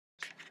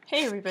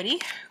Hey everybody,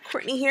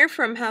 Courtney here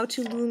from How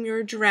to Loom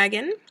Your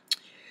Dragon.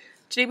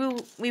 Today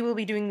we will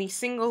be doing the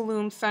single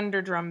loom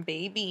Thunderdrum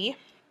baby.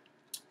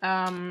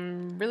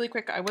 Really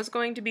quick, I was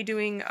going to be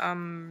doing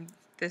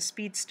the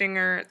Speed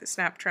Stinger, the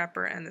Snap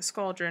Trapper, and the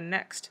Scaldron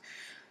next.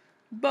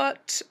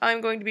 But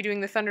I'm going to be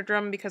doing the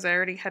Thunderdrum because I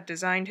already had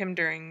designed him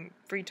during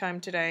free time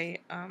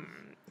today.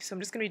 So I'm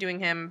just going to be doing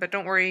him, but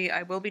don't worry,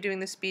 I will be doing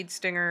the Speed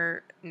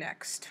Stinger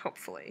next,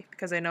 hopefully,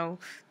 because I know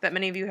that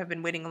many of you have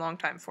been waiting a long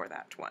time for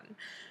that one.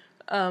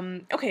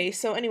 Okay,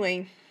 so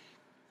anyway,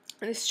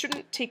 this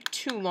shouldn't take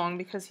too long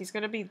because he's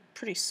going to be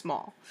pretty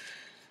small.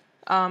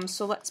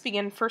 So let's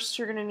begin. First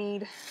you're going to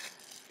need,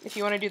 if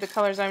you want to do the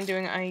colors I'm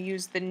doing, I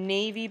use the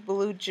navy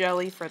blue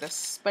jelly for the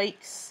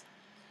spikes,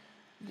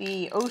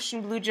 the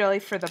ocean blue jelly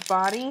for the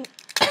body,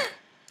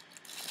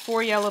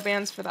 4 yellow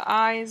bands for the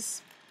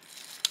eyes,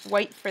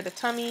 white for the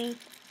tummy,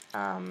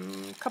 a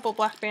couple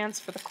black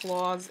bands for the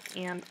claws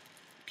and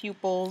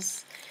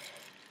pupils,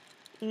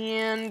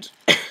 and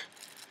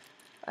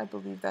I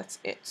believe that's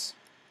it.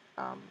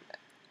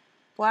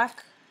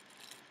 Black,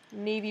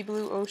 navy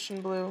blue,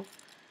 ocean blue,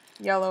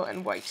 yellow,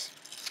 and white.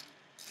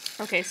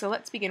 Okay, so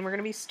let's begin. We're going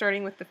to be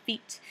starting with the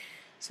feet.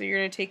 So you're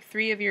going to take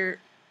 3 of your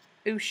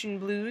ocean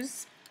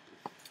blues,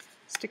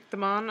 stick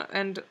them on,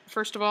 and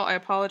first of all, I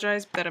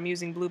apologize that I'm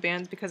using blue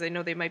bands because I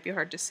know they might be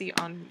hard to see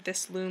on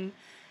this loom,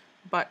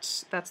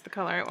 but that's the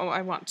color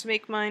I want to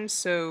make mine,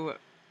 so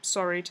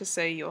sorry to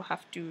say you'll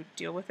have to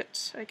deal with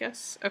it, I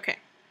guess. Okay.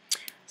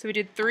 So we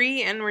did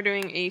 3, and we're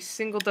doing a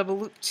single double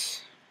loop,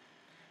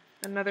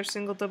 another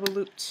single double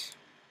loop,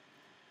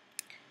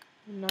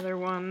 another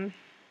one,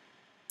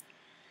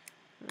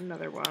 and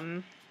another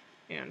one.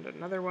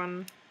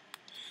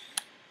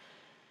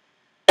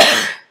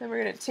 Then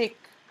we're going to take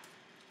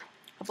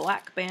a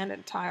black band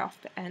and tie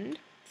off the end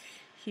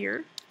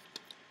here.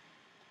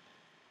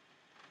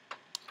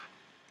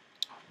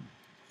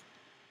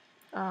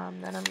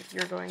 Then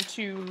you're going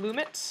to loom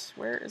it.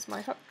 Where is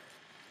my hook?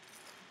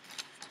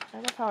 I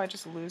love how I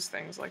just lose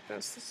things like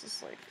this. This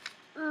is like,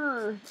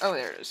 oh,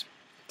 there it is.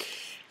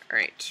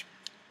 Alright.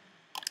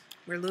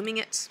 We're looming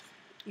it.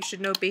 You should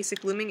know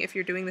basic looming if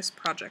you're doing this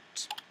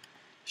project.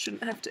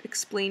 Shouldn't have to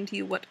explain to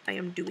you what I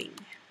am doing.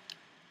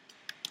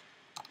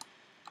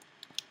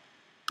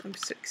 I'm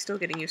still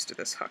getting used to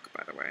this hook,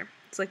 by the way.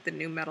 It's like the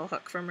new metal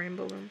hook from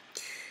Rainbow Loom.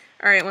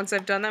 Alright, once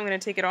I've done that, I'm going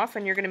to take it off,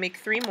 and you're going to make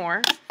 3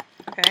 more.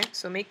 Okay,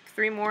 so make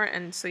 3 more,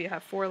 and so you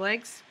have 4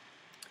 legs.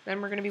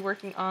 Then we're going to be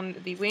working on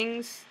the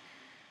wings.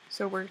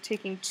 So we're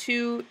taking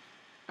 2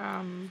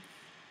 ocean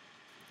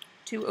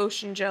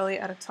jelly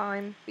at a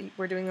time.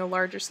 We're doing a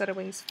larger set of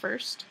wings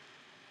first.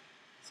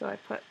 So I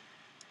put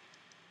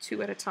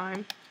 2 at a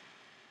time.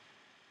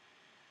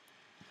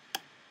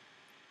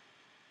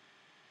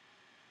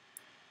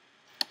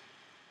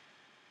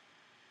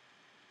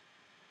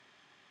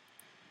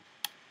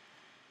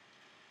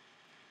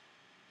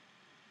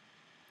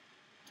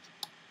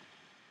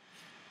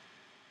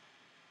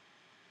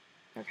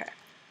 Okay.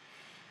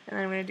 And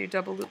then I'm going to do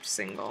double looped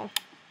single,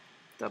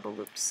 double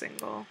looped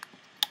single.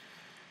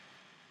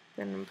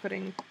 Then I'm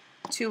putting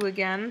 2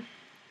 again,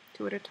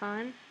 2 at a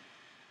time.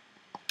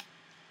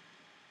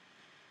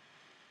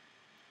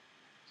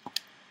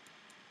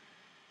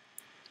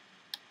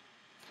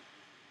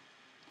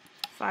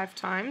 Five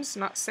times,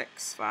 not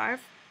 6,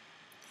 5.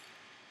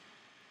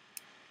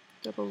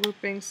 Double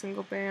looping,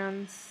 single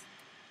bands.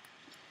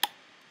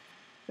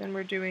 Then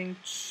we're doing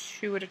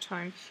 2 at a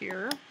time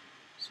here.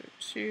 So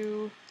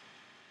 2.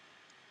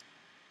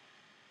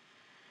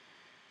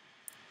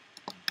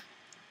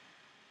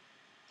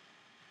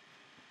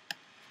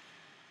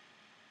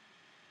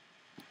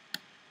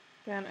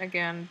 Then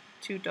again,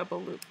 2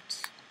 double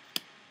looped.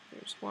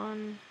 There's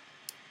 1.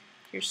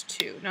 Here's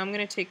 2. Now I'm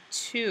going to take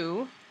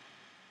 2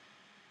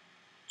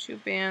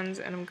 bands,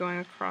 and I'm going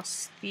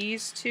across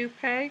these 2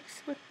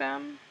 pegs with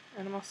them,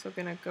 and I'm also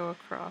going to go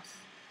across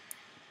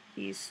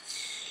these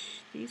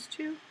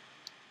 2,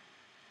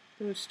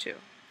 those 2.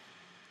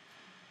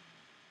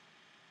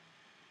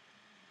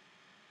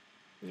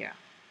 Yeah.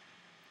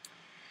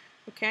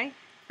 Okay.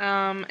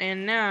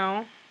 And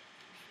now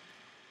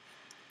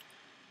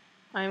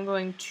I'm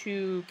going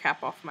to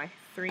cap off my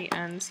 3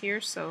 ends here,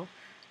 so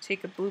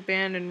take a blue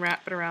band and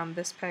wrap it around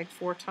this peg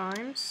 4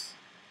 times.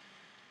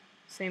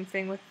 Same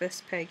thing with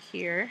this peg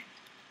here.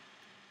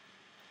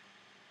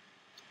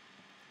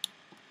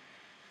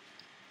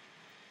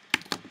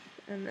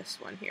 And this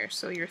one here.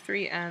 So your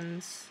 3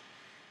 ends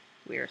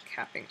we're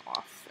capping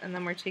off. And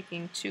then we're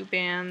taking 2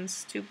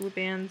 bands, 2 blue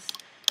bands,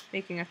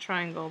 making a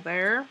triangle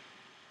there,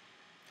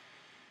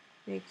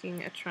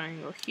 making a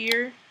triangle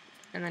here,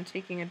 and then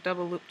taking a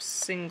double looped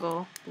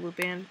single blue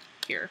band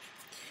here.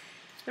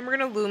 Then we're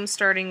going to loom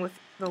starting with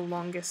the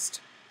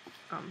longest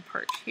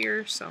part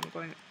here, so I'm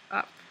going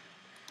up.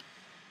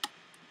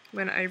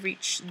 When I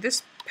reach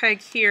this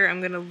peg here, I'm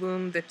going to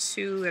loom the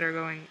 2 that are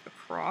going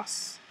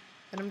across,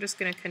 and I'm just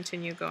going to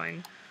continue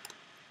going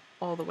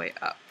all the way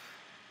up.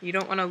 You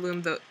don't want to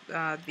loom the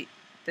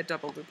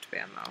double looped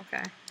band though,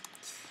 okay?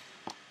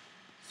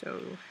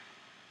 So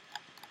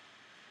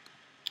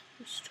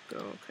Just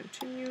go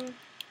continue.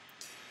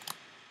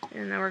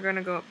 And now we're going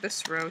to go up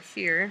this row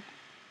here.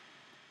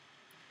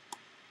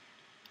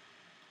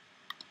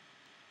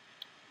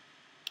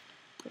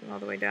 Going all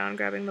the way down,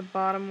 grabbing the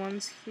bottom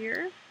ones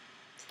here.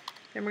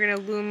 Then we're going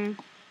to loom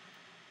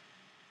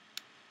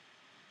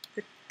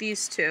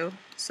these two.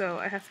 So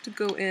I have to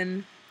go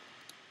in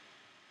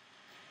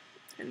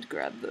and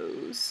grab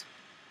those.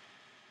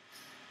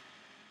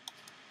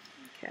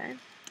 Okay,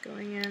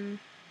 going in,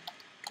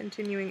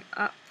 continuing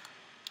up.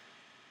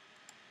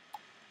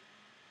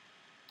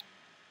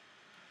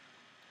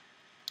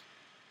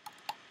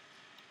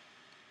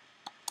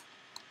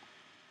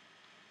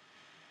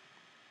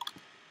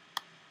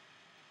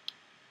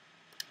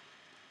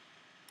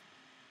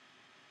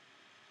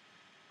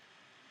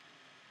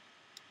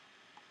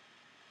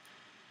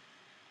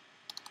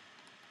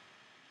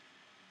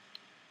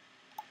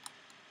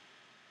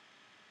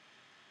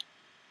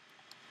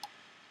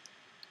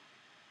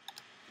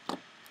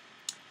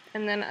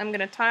 And then I'm going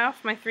to tie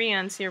off my 3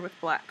 ends here with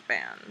black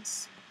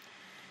bands.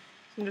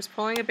 So I'm just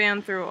pulling a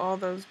band through all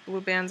those blue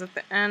bands at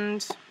the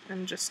end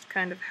and just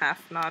kind of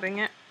half knotting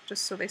it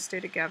just so they stay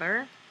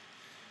together.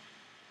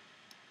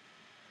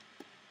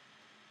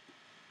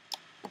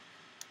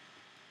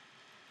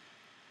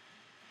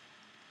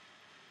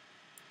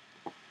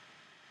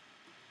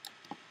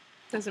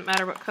 Doesn't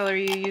matter what color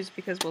you use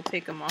because we'll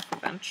take them off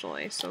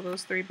eventually. So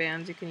those 3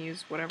 bands, you can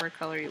use whatever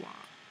color you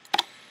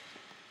want.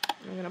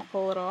 I'm going to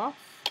pull it off.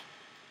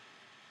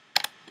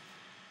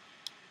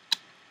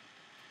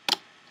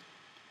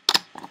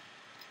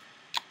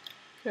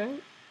 Okay,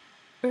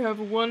 we have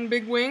one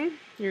big wing.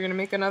 You're going to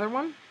make another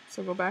one,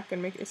 so go back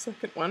and make a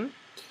second one.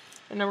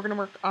 And now we're going to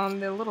work on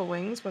the little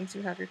wings once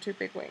you have your 2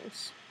 big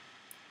wings.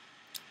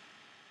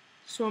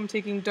 So I'm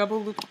taking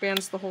double loop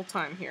bands the whole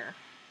time here.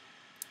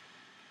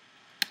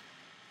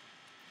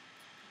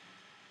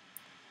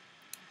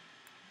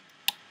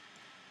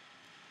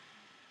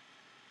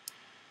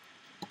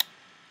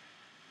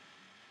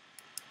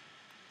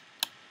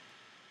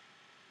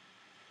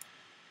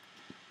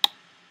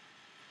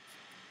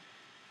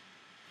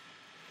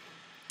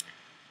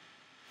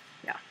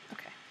 Yeah,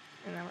 okay.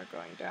 And then we're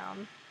going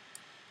down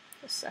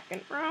the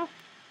second row.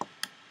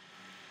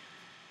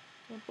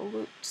 Double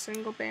looped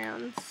single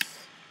bands.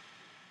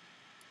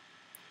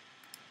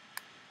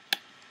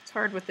 It's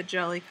hard with the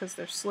jelly because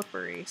they're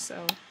slippery,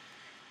 so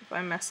if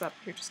I mess up,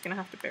 you're just going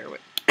to have to bear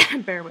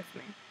with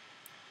me.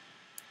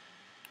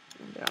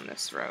 And down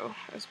this row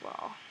as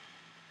well.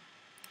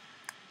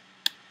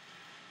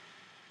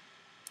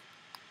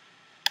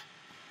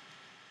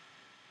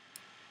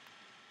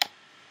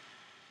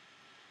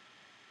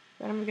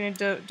 Then I'm going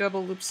to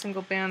double loop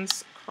single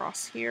bands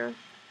across here.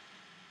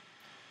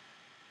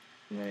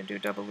 I'm going to do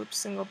double loop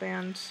single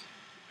band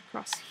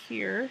across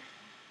here.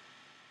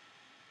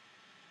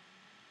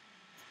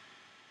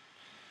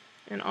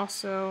 And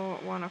also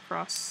one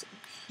across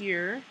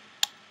here.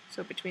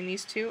 So between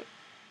these two,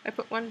 I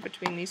put one.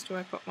 Between these two,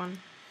 I put one.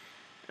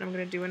 And I'm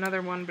going to do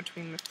another one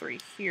between the 3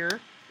 here.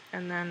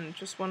 And then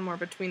just one more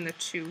between the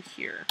 2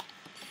 here.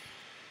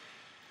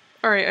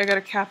 Alright, I got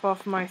to cap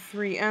off my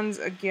 3 ends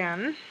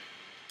again.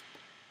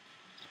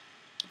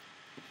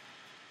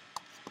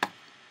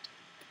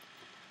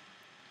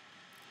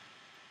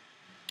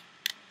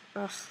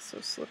 Ugh, so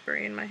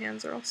slippery and my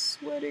hands are all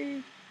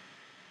sweaty.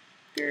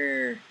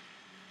 Grr.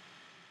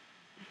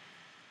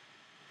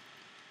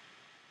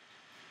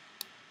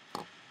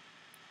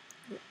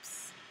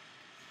 Oops.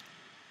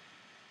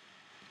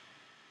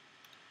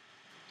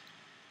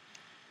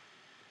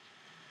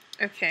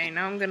 Okay,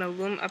 now I'm going to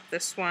loom up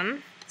this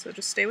one. So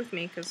just stay with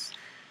me because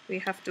we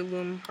have to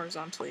loom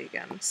horizontally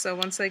again. So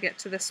once I get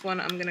to this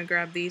one, I'm going to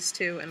grab these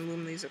 2 and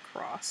loom these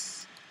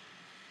across.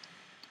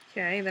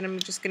 Okay, then I'm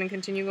just going to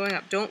continue going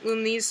up. Don't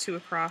loom these 2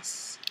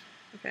 across,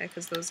 okay,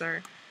 because those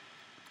are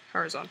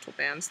horizontal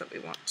bands that we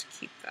want to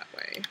keep that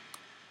way.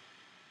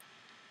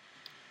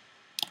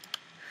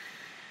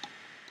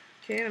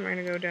 Okay, then we're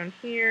going to go down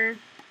here,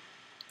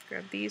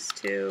 grab these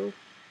 2,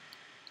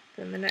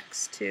 then the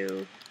next 2,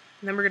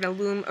 and then we're going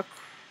to loom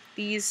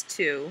these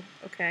 2,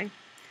 okay?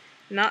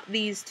 Not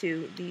these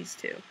 2, these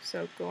 2.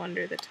 So go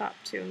under the top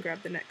 2 and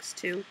grab the next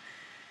 2.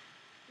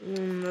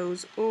 Loom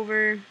those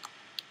over.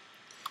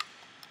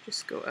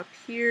 Just go up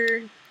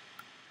here.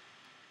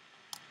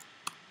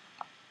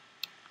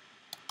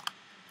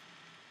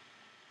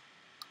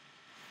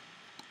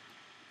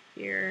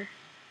 Here.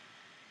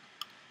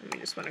 And we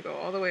just want to go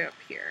all the way up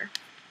here.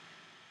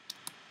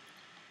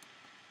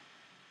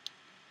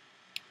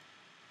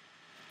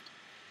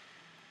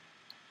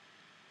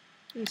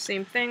 And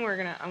same thing,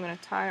 I'm gonna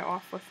tie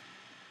off with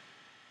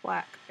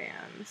black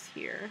bands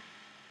here.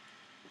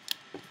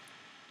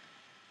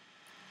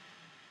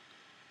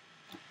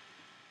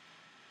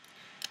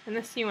 And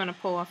this you want to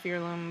pull off your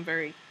loom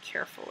very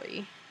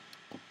carefully.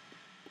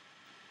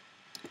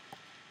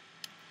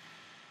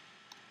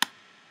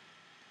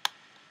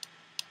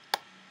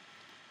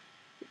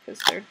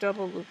 Because they're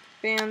double loop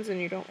bands and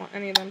you don't want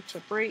any of them to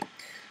break.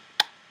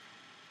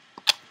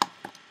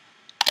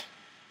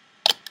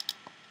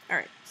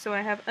 Alright, so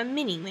I have a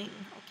mini wing.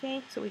 I'll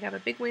Okay, so we have a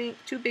big wing,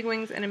 2 big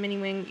wings and a mini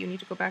wing. You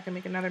need to go back and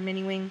make another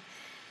mini wing.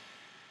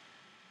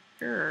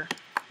 There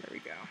we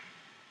go.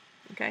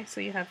 Okay, so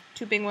you have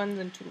 2 big ones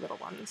and 2 little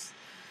ones.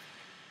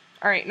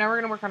 Alright, now we're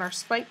going to work on our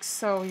spikes,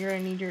 so you're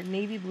going to need your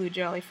navy blue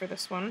jelly for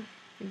this one.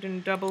 You're doing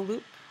double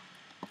loop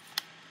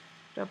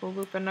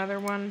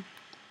another one,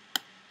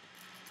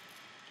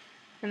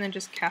 and then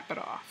just cap it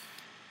off.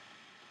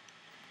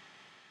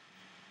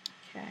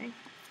 Okay,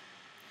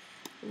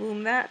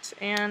 loom that,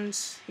 and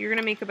you're going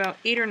to make about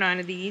 8 or 9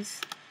 of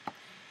these.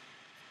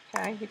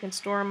 Okay, you can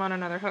store them on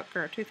another hook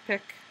or a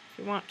toothpick if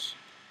you want.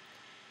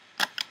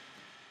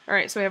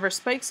 Alright, so we have our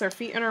spikes, our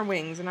feet, and our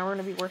wings, and now we're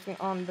going to be working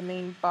on the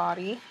main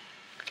body.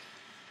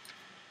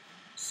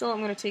 So I'm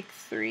going to take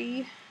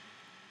 3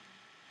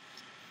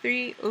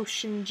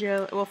 ocean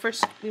jelly. Well,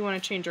 first we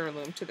want to change our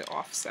loom to the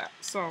offset,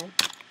 so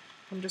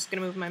I'm just going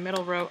to move my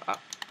middle row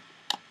up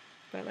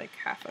by like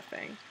half a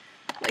thing,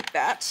 like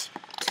that.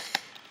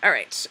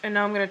 Alright, and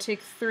now I'm going to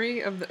take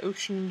 3 of the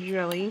ocean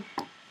jelly,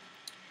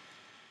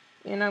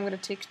 and I'm going to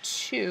take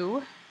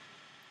 2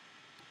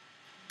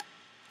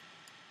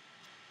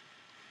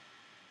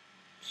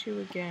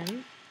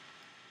 again,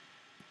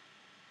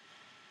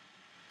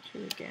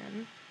 2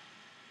 again.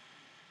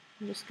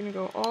 I'm just going to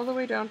go all the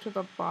way down to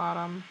the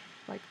bottom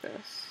like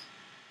this.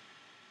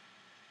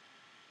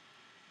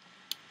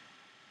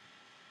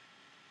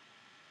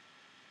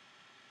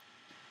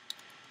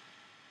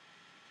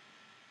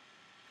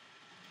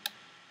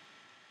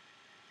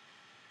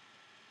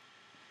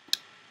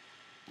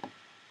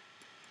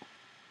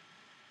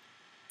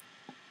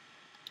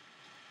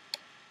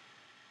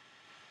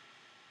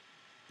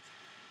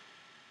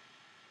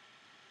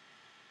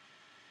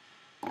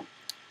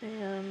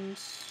 And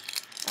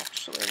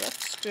actually,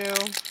 let's do,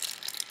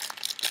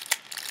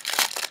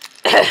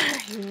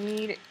 let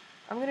me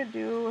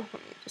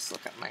just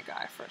look at my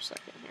guy for a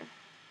second here.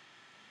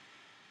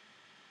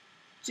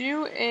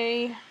 Do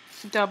a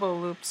double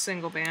looped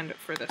single band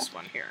for this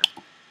one here,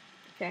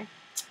 okay?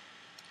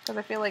 Because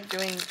I feel like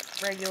doing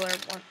regular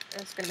one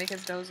is going to make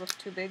his nose look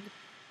too big.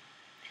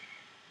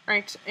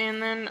 Alright,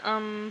 and then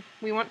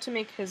we want to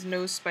make his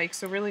nose spike,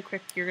 so really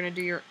quick you're going to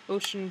do your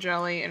ocean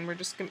jelly, and we're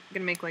just going to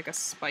make like a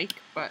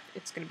spike, but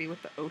it's going to be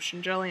with the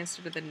ocean jelly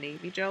instead of the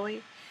navy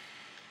jelly.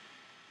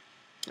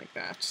 Like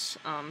that.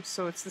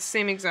 So it's the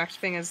same exact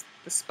thing as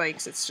the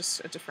spikes, it's just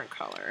a different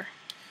color.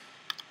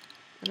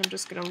 And I'm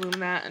just going to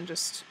loom that and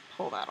just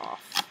pull that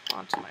off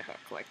onto my hook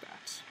like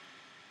that.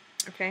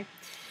 Okay?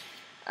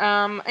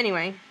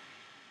 Anyway,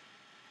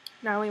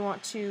 now we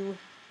want to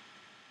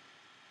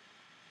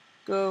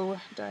go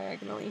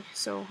diagonally.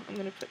 So I'm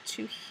going to put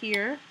 2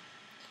 here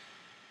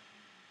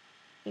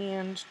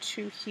and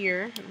 2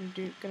 here. I'm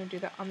going to do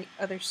that on the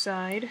other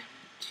side.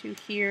 2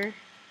 here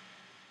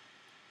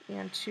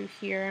and 2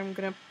 here. I'm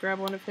going to grab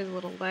one of his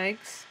little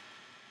legs,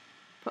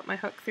 put my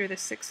hook through the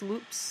 6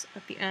 loops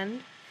at the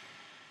end,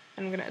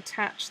 and I'm going to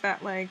attach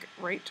that leg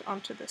right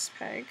onto this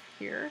peg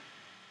here.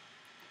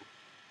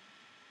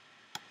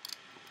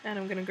 And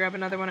I'm going to grab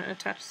another one and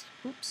attach,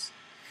 oops.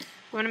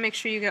 You want to make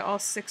sure you get all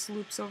 6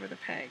 loops over the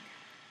peg.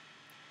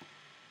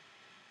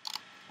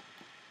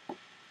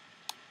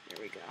 There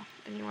we go.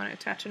 And you want to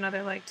attach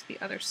another leg to the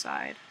other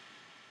side.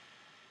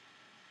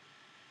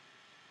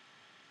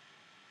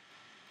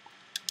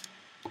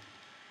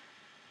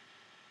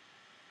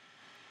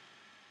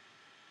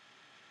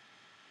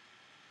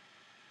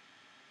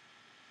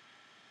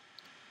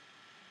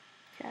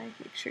 Okay,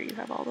 make sure you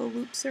have all the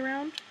loops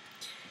around.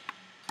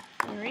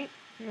 Alright,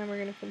 and then we're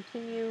going to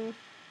continue.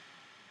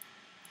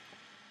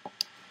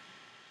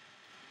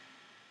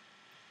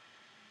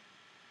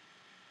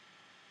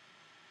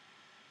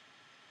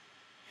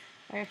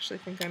 I actually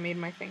think I made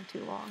my thing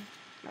too long,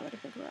 now that I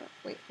think about it.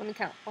 Wait, let me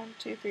count. 1,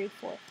 2, 3,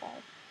 4, 5,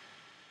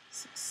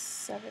 6,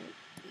 7,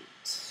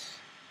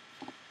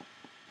 8.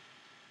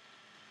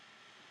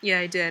 Yeah,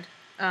 I did.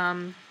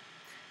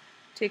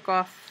 Take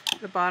off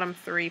the bottom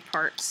 3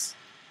 parts,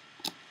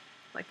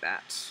 like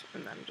that,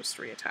 and then just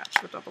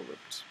reattach the double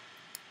looped.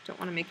 Don't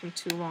want to make him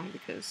too long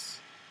because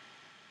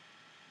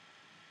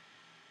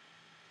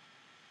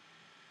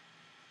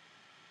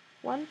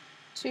one,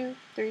 2,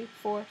 3,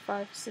 4,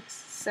 5, 6,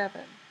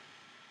 7.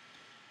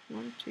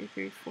 1, 2,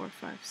 3, 4,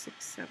 5,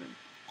 6, 7.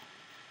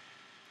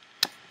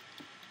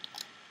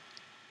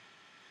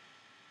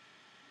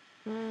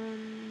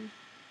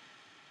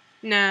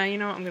 Nah, you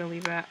know what? I'm gonna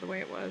leave that the way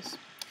it was,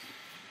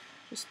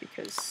 just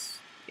because.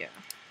 Yeah.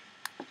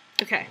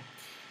 Okay.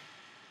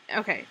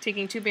 Okay.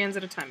 Taking 2 bands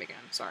at a time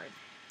again. Sorry.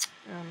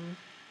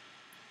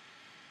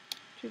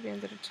 2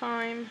 bands at a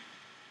time.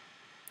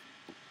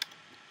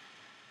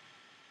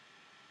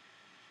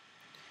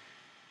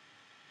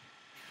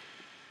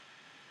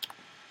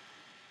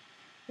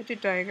 I did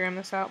diagram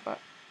this out, but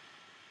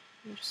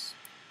I'm just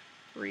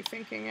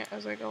rethinking it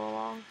as I go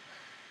along,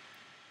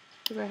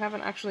 because I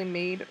haven't actually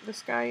made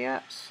this guy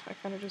yet. I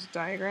kind of just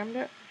diagrammed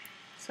it,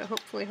 so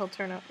hopefully he'll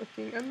turn out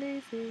looking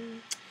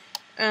amazing.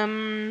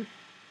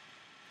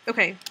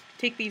 Okay,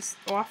 take these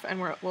off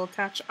and we'll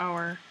attach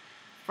our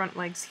front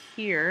legs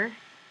here.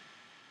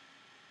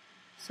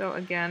 So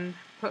again,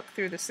 hook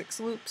through the 6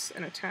 loops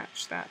and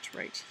attach that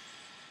right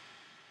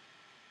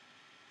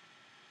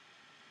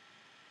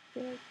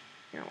here.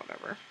 Yeah,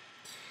 whatever.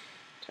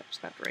 Attach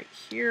that right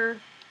here.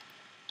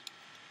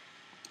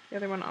 The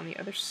other one on the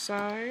other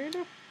side.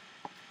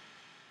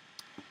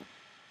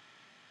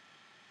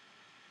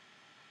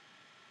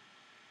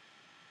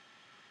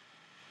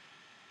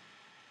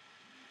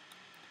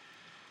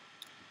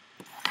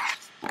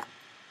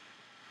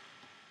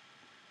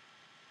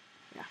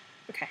 Yeah,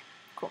 okay,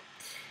 cool.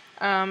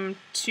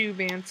 2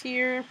 bands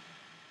here.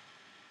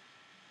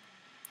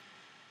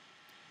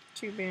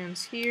 2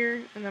 bands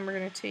here, and then we're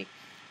going to take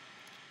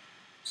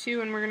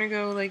 2 and we're going to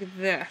go like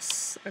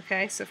this.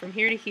 Okay, so from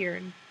here to here,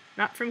 and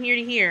not from here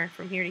to here,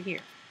 from here to here.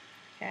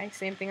 Okay,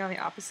 same thing on the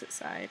opposite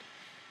side.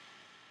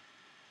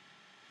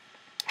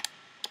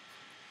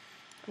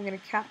 I'm going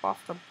to cap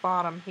off the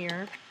bottom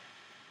here.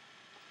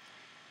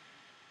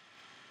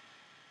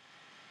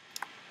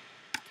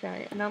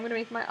 Okay, and now I'm going to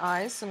make my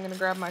eyes, so I'm going to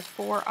grab my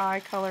 4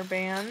 eye color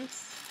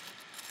bands.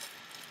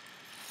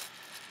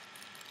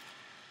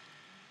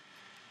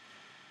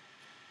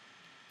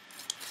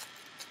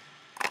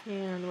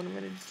 And what I'm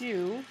going to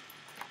do,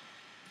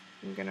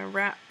 I'm going to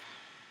wrap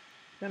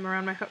them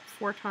around my hook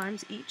 4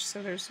 times each.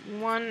 So there's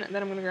 1,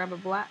 then I'm going to grab a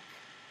black,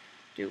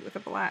 do it with a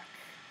black,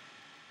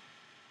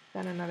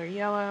 then another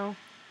yellow,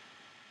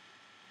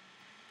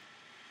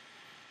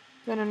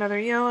 then another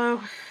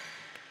yellow,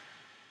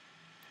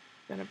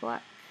 then a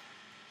black,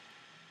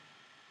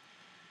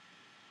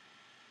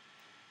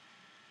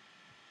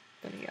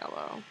 then a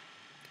yellow.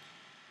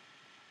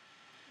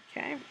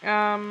 Okay,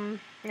 now I'm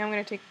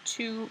going to take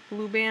 2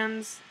 blue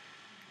bands,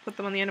 put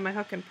them on the end of my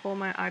hook, and pull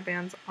my eye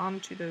bands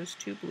onto those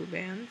 2 blue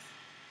bands.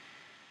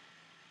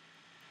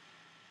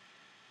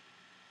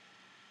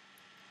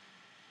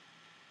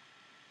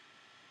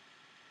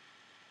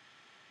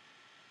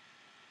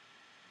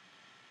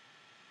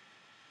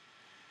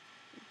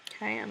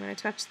 Okay, I'm going to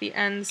attach the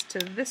ends to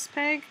this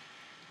peg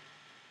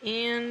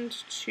and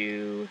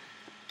to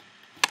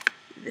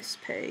this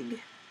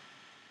peg.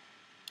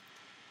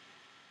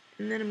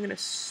 And then I'm going to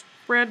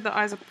spread the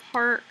eyes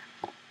apart,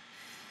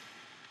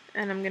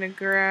 and I'm going to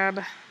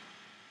grab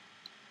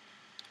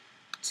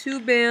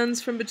 2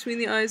 bands from between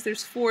the eyes.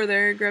 There's 4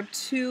 there. Grab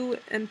 2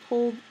 and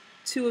pull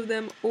 2 of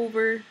them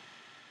over.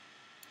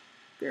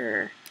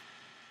 There.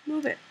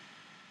 Move it.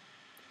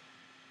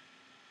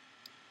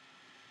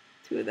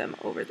 2 of them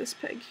over this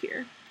peg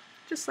here.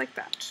 Just like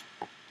that.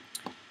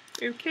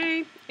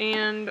 Okay,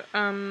 and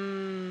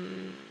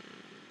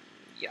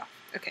yeah,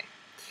 okay.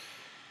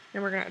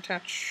 Now we're going to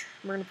attach,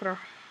 we're going to put our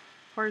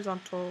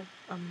horizontal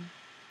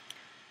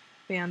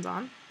bands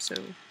on. So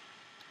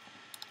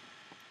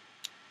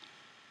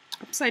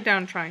upside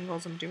down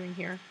triangles I'm doing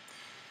here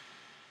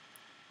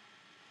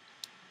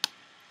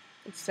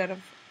instead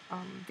of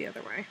the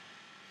other way.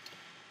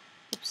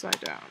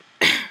 Upside down.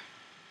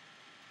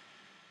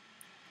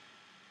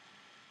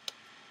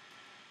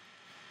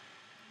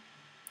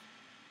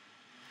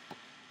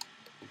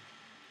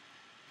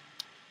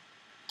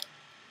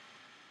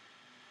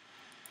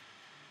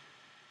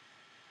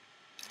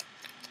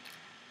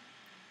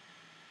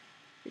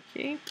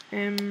 Okay,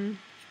 and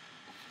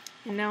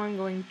now I'm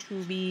going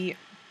to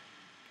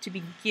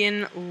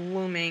begin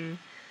looming.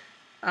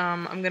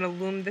 I'm going to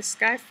loom this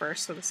guy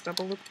first, so this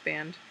double looped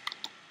band.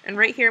 And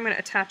right here I'm going to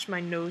attach my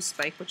nose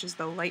spike, which is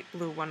the light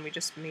blue one we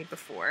just made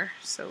before.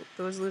 So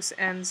those loose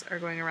ends are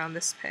going around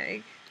this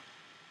peg.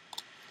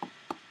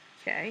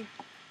 Okay.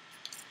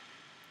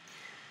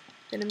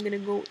 Then I'm going to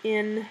go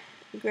in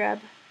and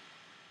grab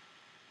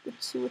the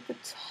 2 at the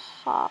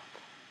top.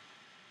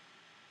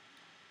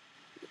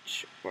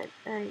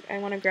 And I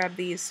want to grab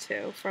these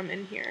 2 from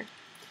in here.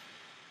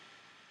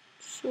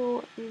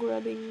 So I'm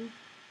grabbing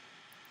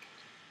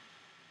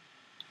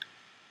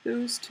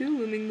those 2,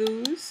 looming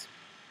those.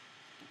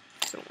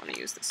 Don't want to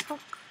use this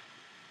hook.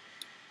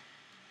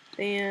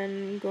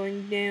 Then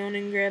going down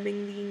and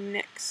grabbing the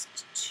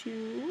next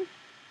 2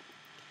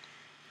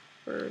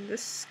 for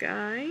this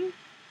guy.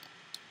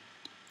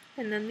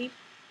 And then the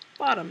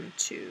bottom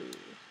 2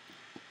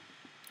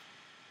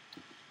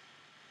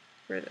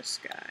 for this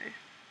guy.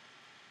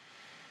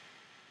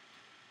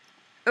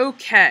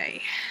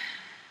 Okay,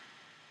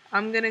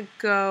 I'm gonna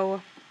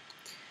go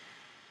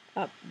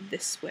up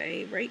this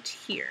way right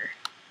here.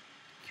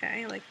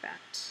 Okay, like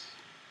that.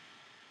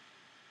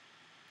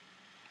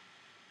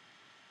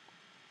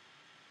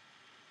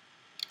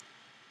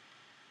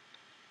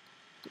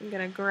 I'm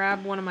gonna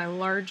grab one of my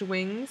large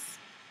wings,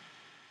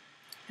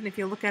 and if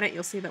you look at it,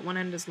 you'll see that one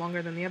end is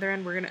longer than the other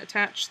end. We're gonna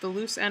attach the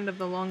loose end of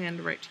the long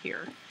end right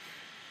here.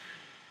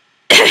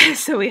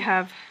 So we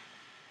have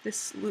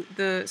this,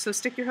 so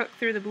stick your hook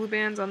through the blue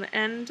bands on the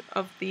end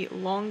of the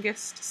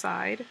longest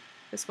side.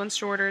 This one's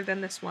shorter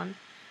than this one.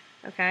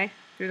 Okay,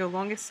 through the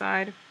longest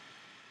side.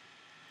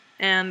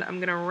 And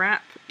I'm gonna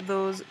wrap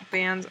those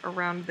bands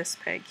around this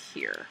peg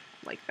here,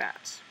 like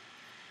that.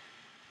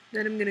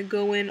 Then I'm gonna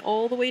go in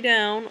all the way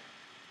down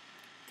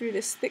through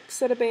this thick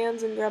set of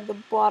bands and grab the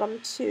bottom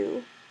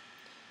 2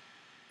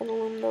 and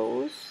loom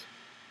those.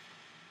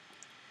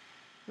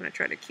 I'm going to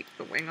try to keep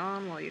the wing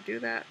on while you do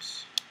that.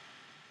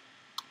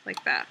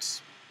 Like that.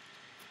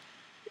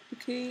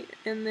 Okay,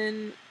 and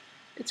then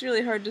it's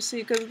really hard to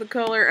see because of the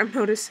color I'm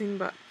noticing,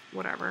 but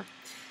whatever.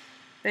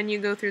 Then you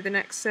go through the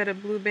next set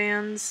of blue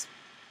bands.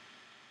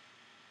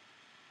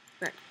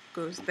 That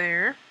goes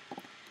there.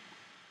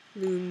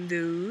 Loom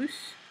those.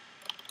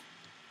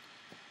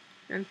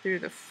 And through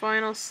the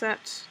final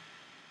set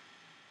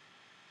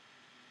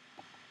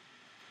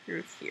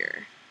through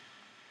here.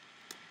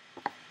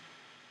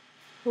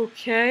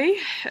 Okay,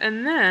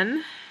 and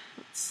then,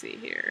 let's see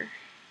here.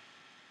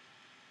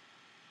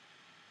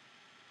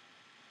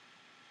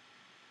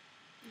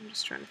 I'm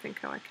just trying to think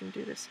how I can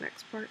do this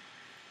next part.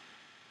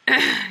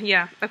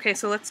 Yeah, okay,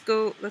 so let's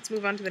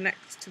move on to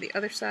the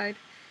other side.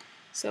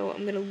 So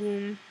I'm gonna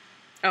loom,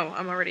 oh,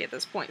 I'm already at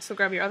this point. So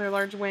grab your other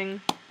large wing,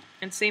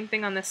 and same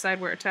thing on this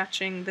side, we're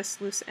attaching this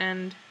loose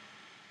end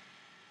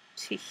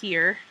to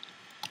here,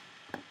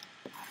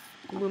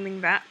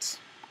 looming that.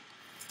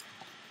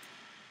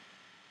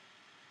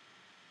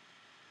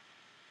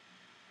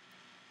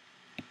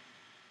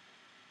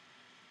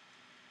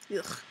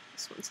 Ugh,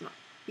 this one's not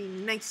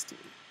being nice to me.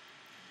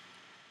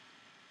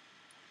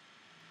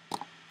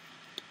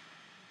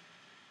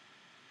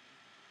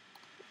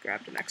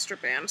 Grabbed an extra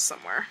band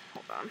somewhere.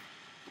 Hold on.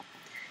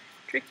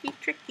 Tricky,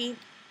 tricky.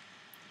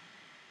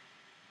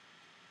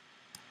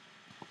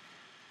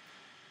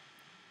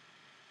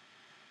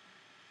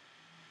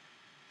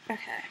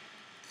 Okay.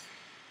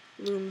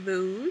 Loom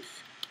those.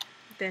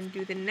 Then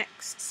do the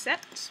next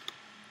set.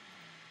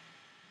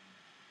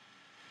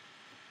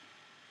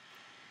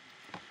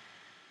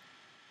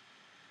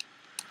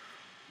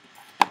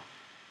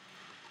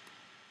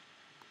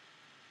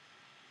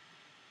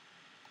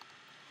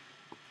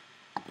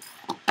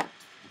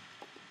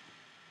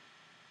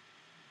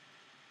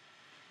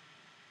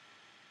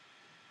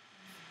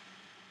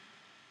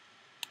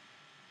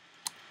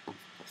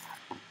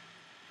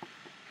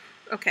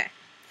 Okay.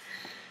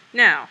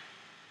 Now,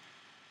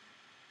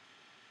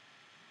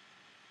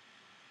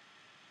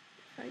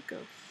 if I go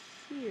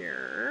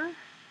here, what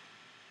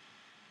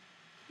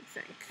do you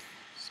think?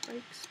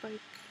 Spike, spike.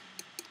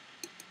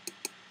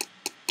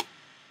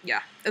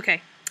 Yeah,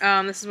 okay.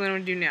 This is what I'm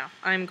going to do now.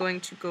 I'm going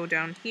to go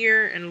down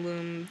here and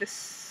loom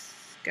this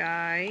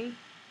guy.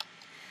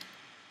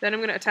 Then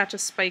I'm going to attach a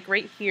spike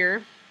right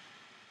here.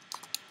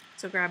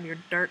 So grab your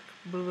dark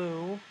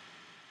blue.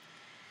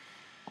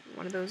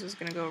 One of those is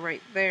going to go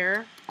right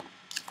there.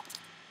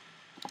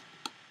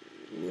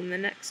 Loom the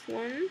next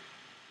one.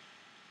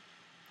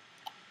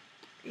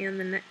 And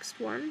the next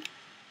one.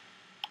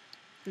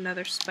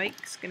 Another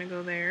spike's going to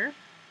go there.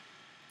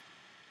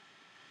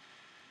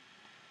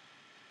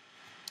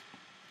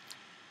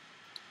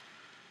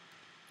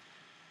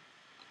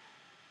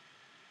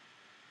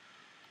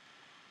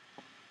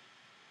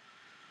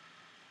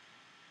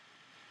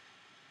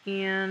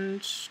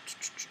 And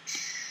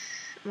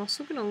I'm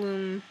also going to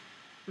loom,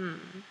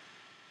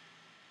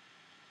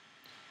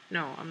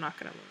 no, I'm not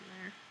going to loom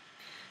there.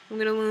 I'm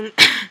going to loom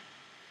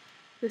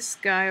this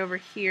guy over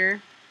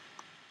here.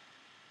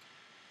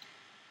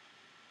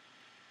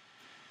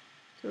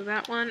 So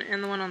that one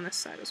and the one on this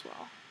side as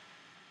well.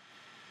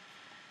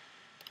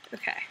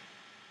 Okay.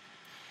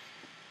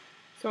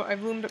 So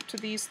I've loomed up to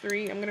these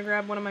three. I'm going to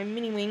grab one of my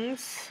mini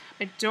wings.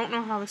 I don't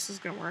know how this is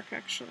going to work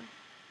actually.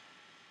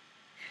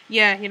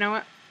 Yeah, you know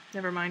what?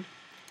 Never mind.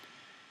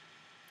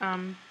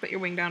 Put your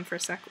wing down for a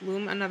sec.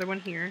 Loom another one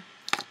here.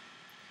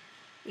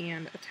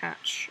 And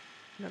attach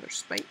another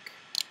spike.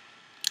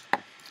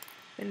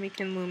 Then we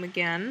can loom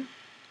again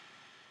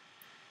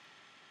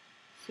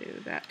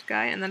to that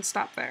guy and then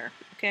stop there.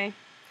 Okay?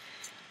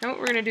 Now what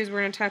we're going to do is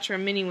we're going to attach our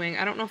mini wing.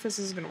 I don't know if this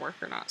is going to work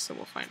or not, so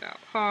we'll find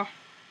out.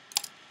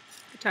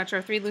 Attach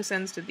our 3 loose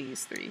ends to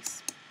these 3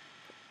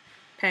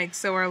 pegs.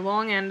 So our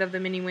long end of the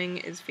mini wing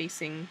is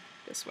facing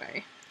this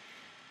way.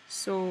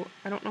 So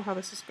I don't know how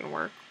this is going to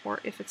work, or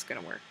if it's going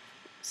to work.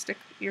 Stick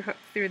your hook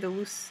through the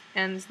loose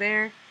ends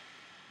there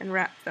and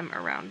wrap them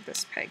around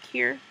this peg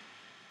here.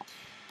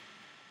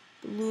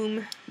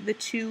 Loom the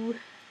 2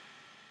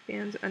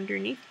 bands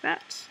underneath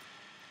that.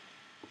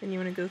 Then you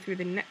want to go through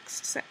the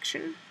next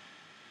section.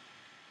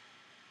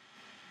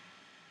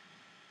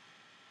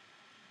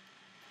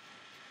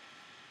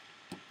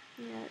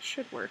 Yeah, it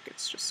should work.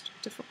 It's just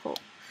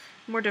difficult.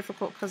 More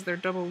difficult because they're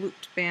double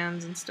looped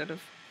bands instead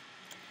of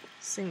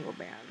single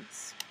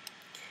bands.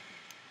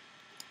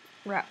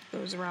 Wrap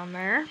those around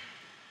there.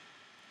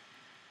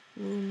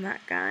 Loom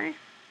that guy.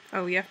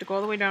 Oh, you have to go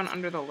all the way down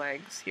under the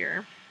legs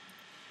here.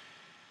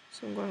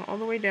 So I'm going all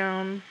the way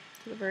down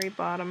to the very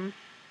bottom.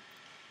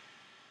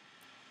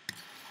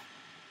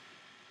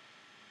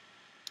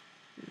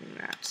 Loom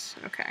that.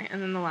 Okay,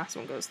 and then the last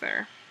one goes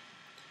there.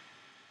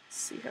 Let's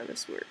see how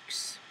this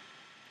works.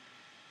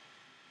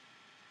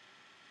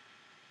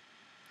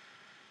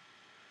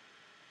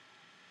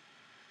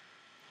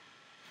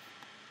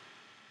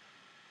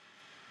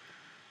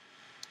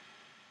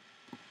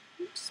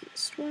 Oops,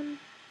 missed one.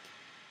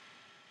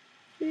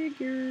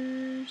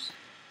 Figures.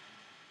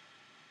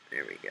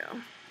 There we go.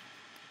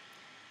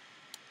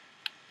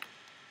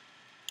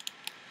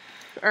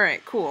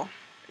 Alright, cool.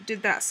 I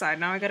did that side.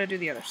 Now I gotta do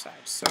the other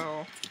side.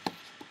 So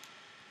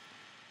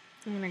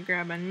I'm gonna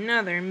grab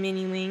another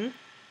mini wing.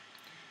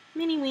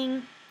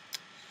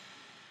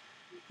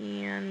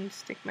 And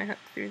stick my hook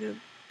through the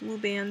blue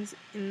bands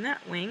in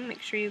that wing.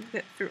 Make sure you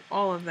get through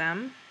all of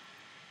them,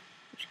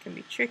 which can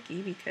be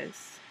tricky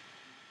because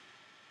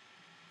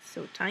it's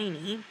so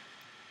tiny.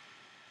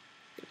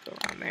 Go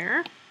around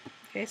there.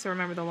 Okay, so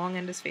remember the long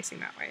end is facing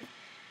that way.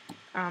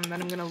 Then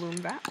I'm going to loom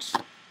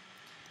that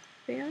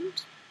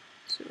band.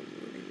 So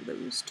looming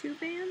those two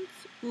bands.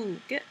 Ooh,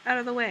 get out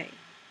of the way.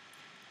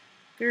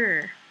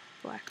 Grr,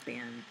 black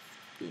band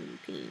being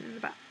peen in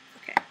the back.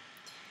 Okay.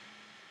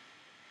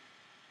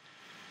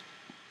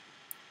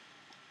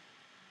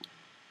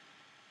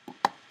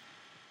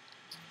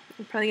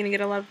 I'm probably going to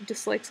get a lot of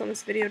dislikes on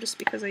this video just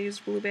because I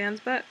used blue bands,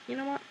 but you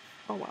know what?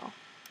 Oh well.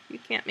 You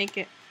can't make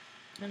it.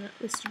 And at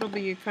least it'll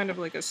be kind of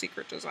like a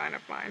secret design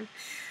of mine.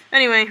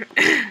 Anyway,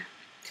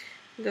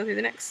 go through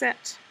the next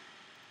set.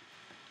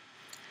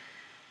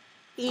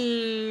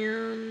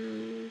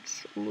 And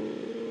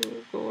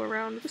we'll go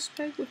around this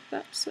peg with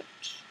that set.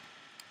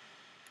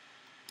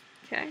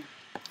 Okay.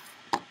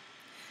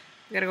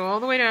 We gotta go all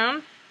the way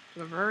down to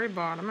the very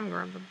bottom and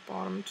grab the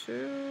bottom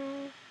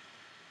two.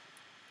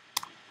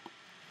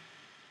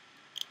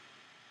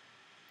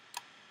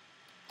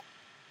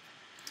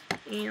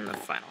 And the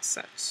final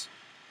set,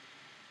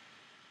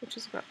 which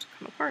is about to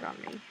come apart on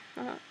me.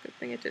 Good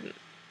thing it didn't.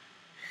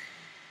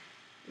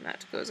 And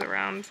that goes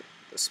around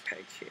this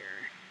peg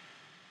here.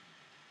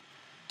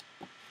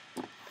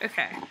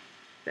 Okay,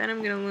 then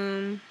I'm gonna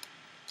loom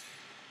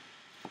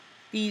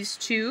these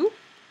two.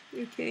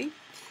 Okay, so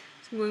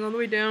I'm going all the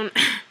way down,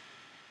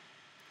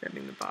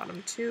 grabbing the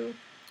bottom two,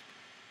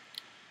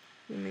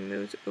 looming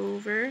those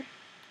over,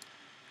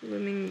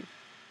 looming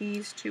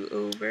these two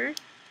over,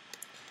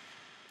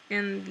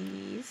 and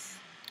these.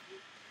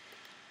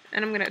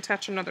 And I'm going to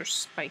attach another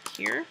spike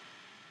here.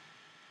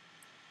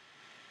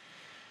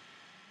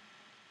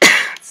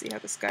 Let's see how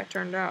this guy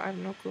turned out. I have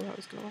no clue how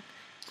it's going to look.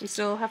 We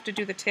still have to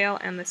do the tail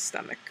and the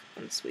stomach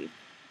once we've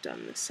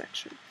done this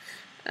section.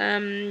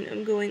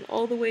 I'm going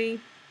all the way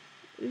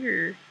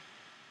here.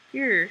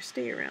 Here,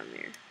 stay around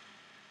there.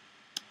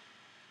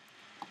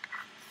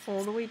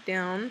 All the way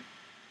down to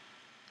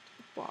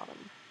the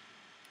bottom.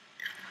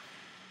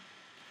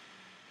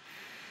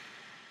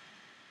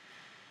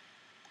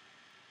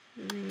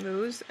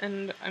 Those,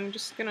 and I'm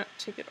just gonna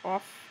take it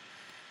off.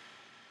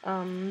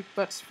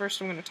 But first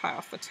I'm gonna tie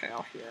off the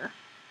tail here.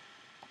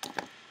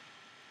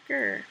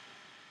 Grr.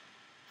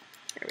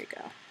 There we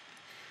go.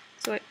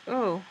 So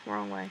oh,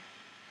 wrong way.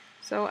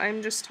 So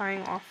I'm just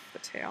tying off the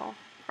tail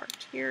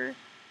part here.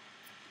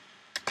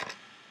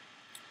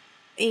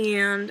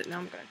 And now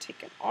I'm gonna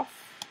take it off.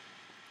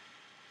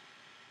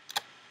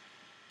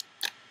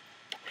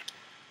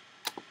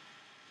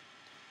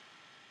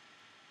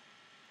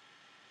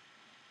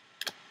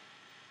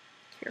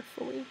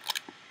 Carefully.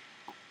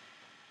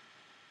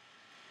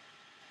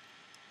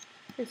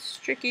 It's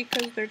tricky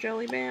because they're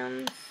jelly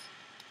bands.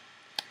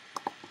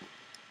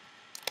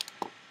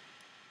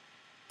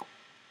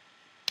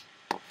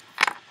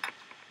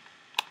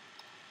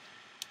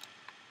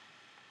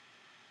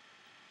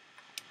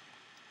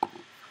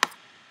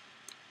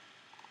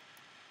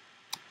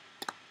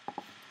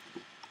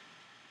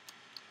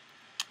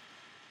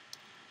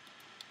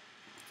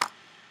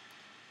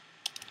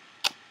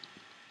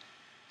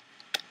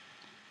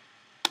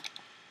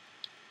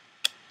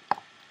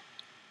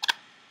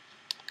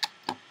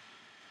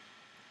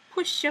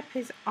 Push up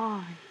his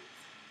eyes.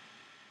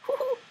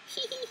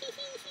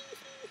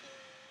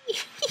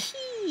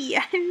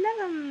 I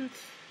love him.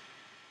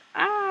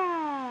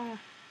 Ah,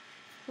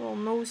 little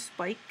nose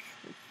spike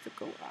needs to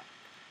go up.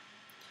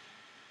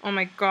 Oh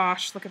my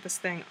gosh, look at this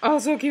thing. Oh,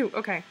 so cute.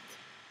 Okay,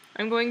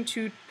 I'm going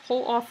to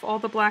pull off all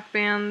the black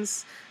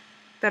bands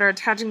that are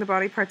attaching the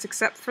body parts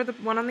except for the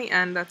one on the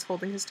end that's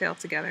holding his tail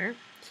together.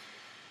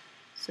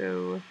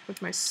 So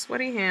with my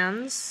sweaty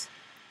hands,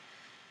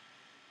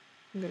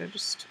 I'm gonna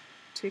just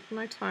take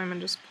my time and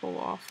just pull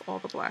off all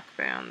the black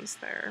bands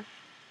there.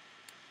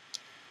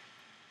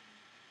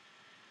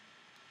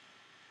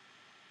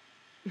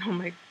 Oh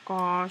my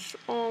gosh,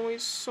 oh,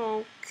 he's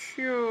so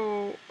cute.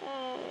 Oh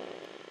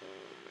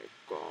my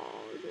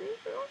gosh, he's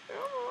so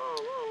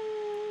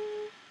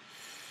cute.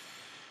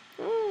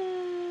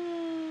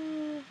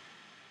 Oh.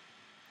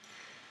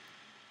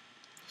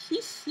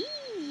 Hee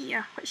hee.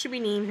 What should we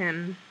name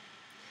him?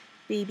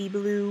 Baby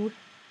Blue.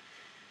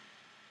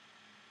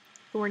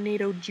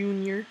 Thornado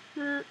Jr.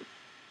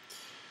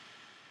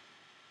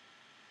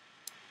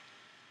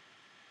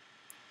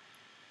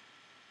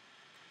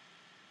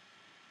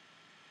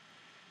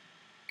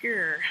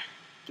 Grr.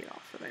 Get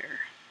off of there.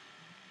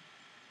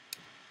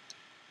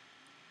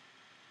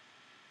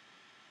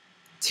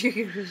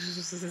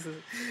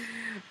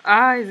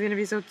 Ah, he's gonna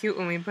be so cute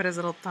when we put his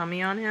little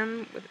tummy on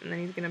him, and then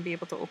he's gonna be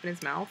able to open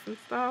his mouth and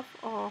stuff.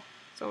 Oh,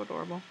 so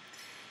adorable.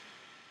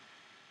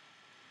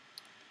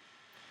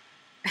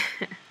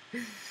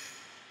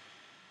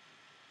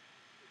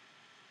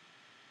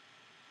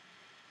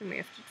 And we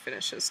have to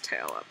finish his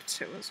tail up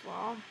too as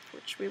well,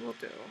 which we will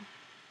do.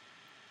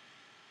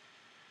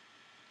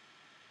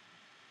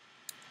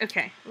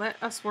 Okay, let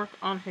us work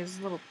on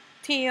his little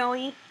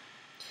tail-y.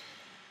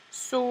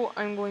 So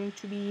I'm going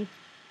to be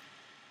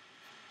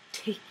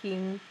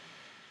taking,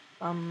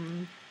 let's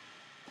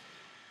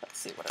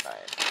see, what did I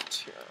add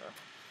here?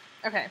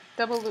 Okay,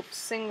 double loop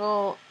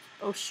single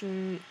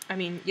ocean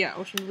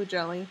blue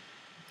jelly.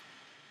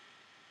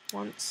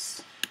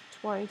 Once,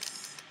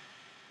 twice,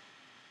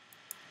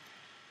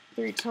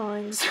 3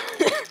 times,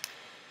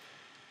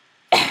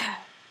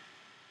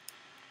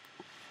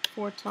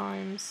 4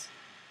 times,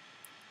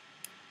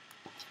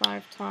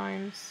 5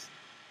 times,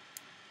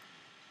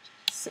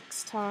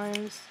 6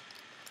 times.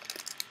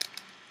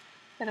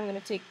 Then I'm going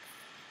to take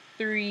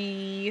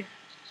 3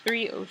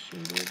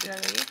 ocean blue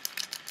jelly.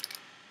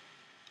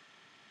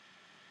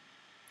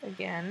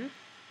 Again.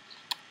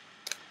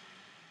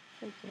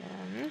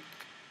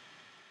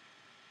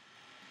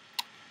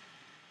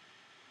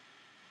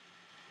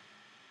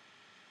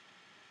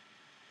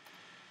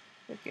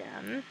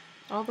 Again,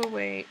 all the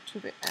way to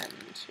the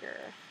end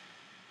here.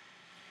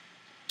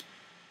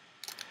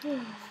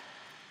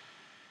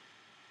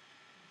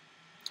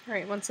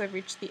 Alright, once I've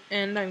reached the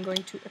end, I'm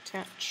going to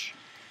attach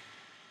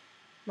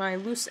my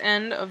loose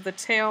end of the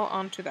tail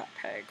onto that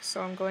peg.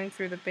 So I'm going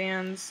through the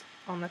bands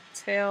on the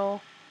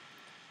tail.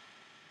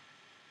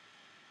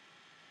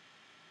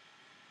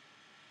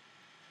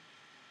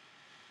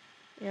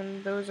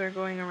 And those are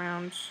going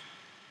around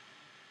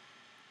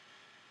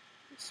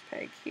this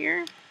peg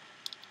here.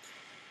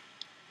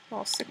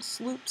 All 6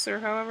 loops,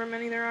 or however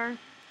many there are.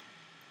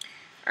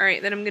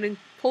 Alright, then I'm going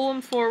to pull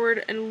them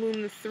forward and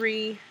loom the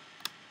 3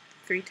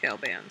 tail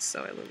bands.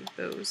 So I loomed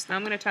those. Now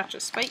I'm going to attach a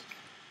spike.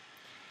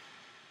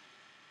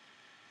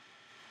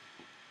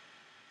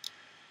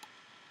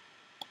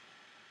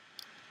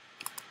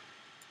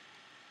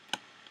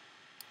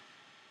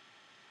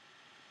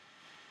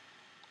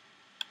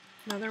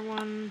 Another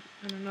one,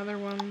 and another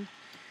one.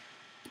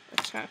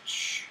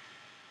 Attach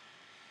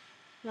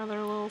another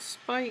little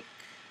spike.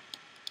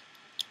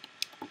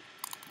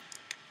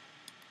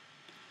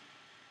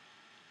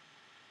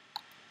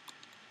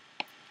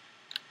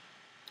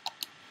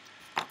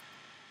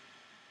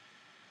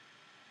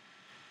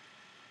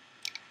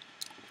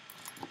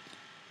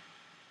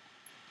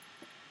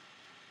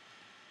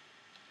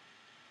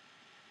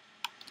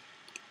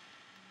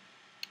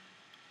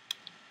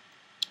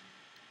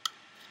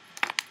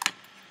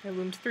 I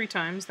loomed 3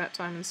 times that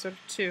time instead of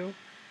 2.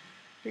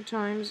 3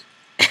 times.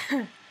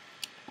 And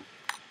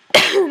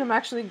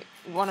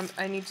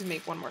I need to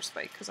make one more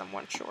spike because I'm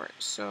 1 short.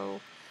 So,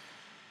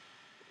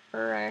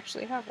 I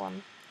actually have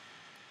one.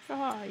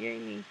 Haha, yay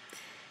me.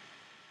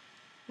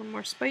 1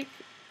 more spike.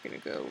 Gonna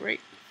go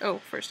right. Oh,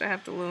 first I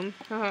have to loom.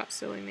 Haha,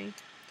 silly me.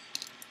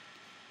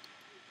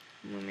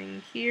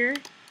 Looming here.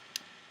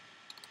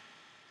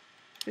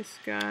 This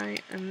guy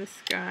and this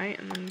guy,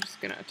 and then I'm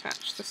just gonna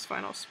attach this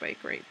final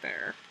spike right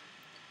there.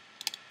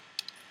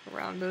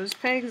 Around those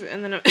pegs,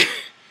 and then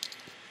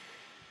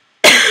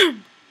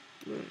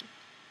loom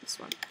this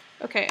one.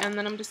 Okay, and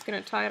then I'm just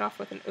going to tie it off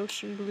with an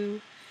ocean blue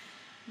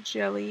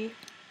jelly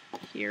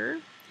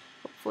here.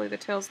 Hopefully the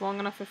tail's long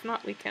enough. If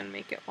not, we can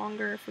make it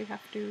longer if we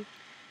have to,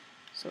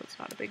 so it's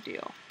not a big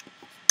deal.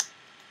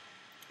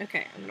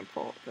 Okay, I'm going to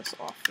pull this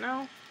off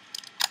now.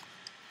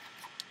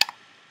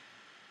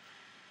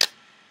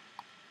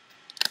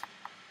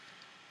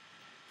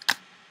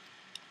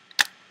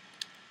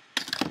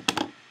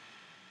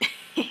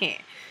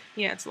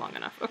 Yeah, it's long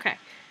enough. Okay,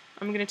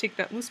 I'm going to take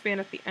that loose band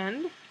at the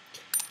end,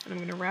 and I'm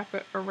going to wrap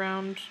it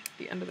around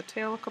the end of the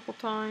tail a couple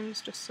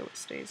times, just so it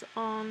stays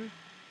on.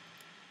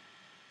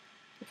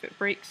 If it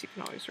breaks, you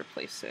can always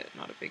replace it,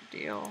 not a big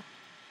deal.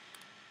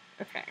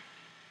 Okay.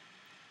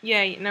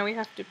 Yay, now we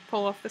have to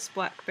pull off this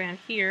black band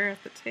here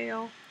at the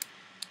tail,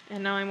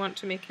 and now I want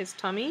to make his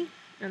tummy,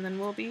 and then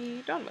we'll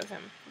be done with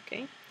him,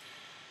 okay?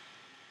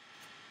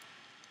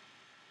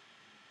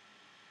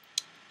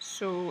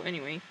 So,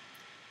 anyway.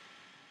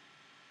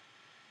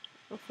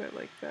 If I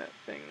like that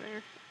thing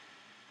there.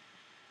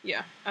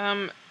 Yeah,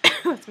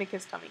 let's make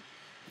his tummy.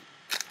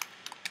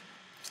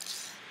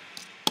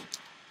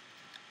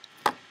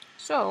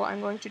 So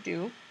I'm going to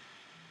do,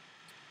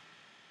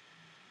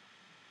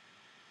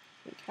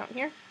 let me count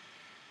here.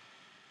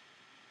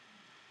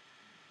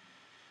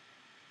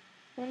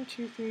 1,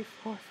 2, 3,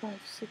 4, 5,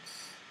 6,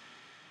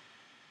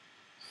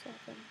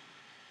 7.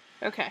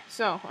 Okay,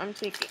 so I'm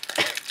taking,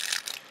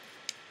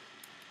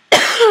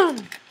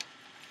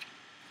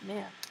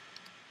 man.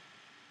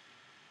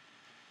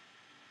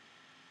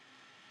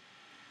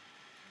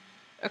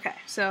 Okay,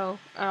 so,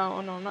 oh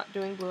no, I'm not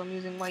doing blue, I'm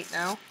using white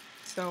now.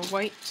 So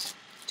white,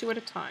 2 at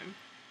a time.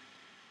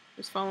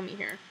 Just follow me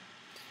here.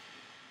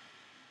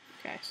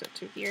 Okay, so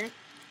 2 here.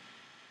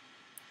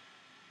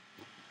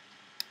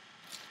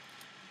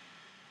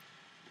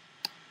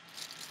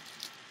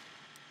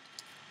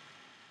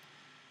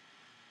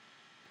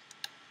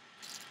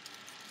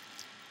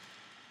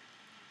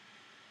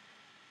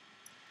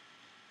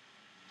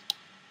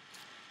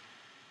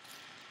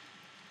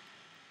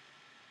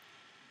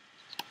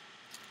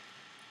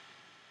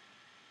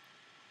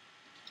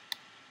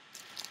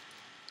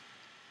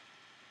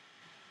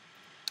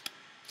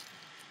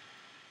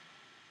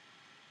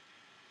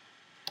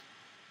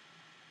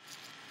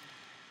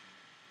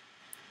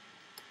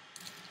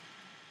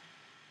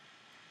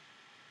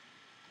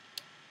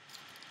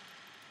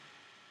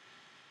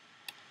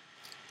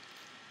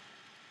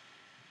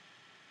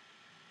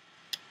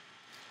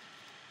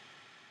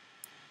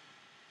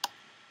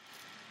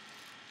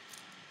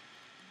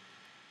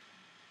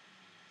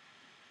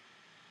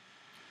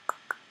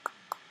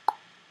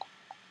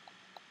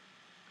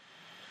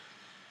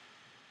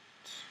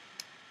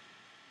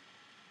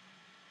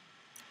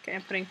 Okay,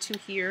 I'm putting 2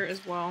 here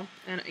as well,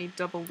 and a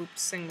double looped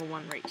single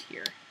one right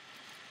here.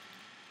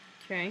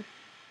 Okay,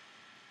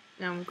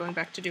 now I'm going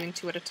back to doing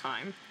 2 at a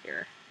time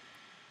here.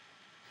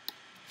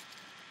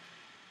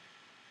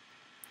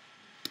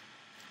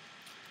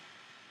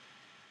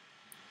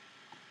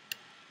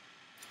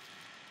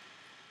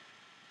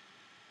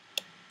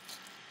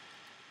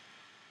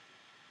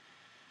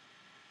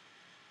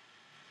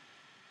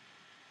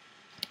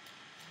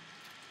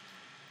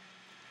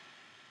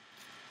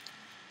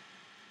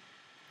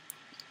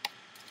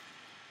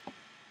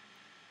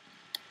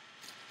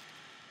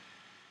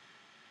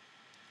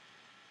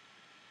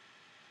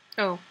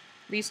 Oh,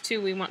 these 2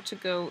 we want to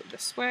go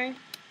this way.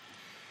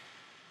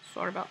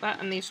 Sorry about that,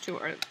 and these 2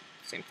 are the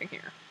same thing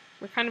here.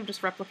 We're kind of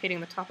just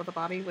replicating the top of the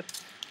body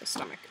with the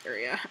stomach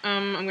area.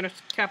 I'm going to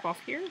cap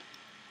off here.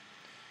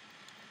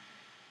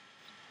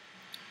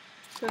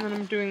 So then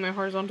I'm doing my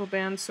horizontal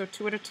bands, so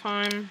 2 at a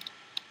time,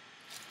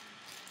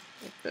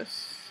 like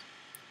this.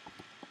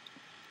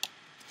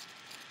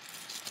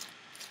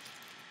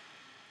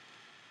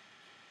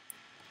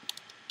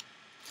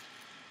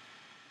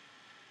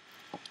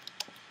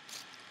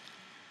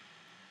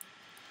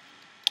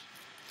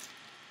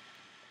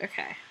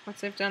 Okay,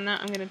 once I've done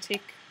that, I'm going to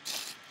take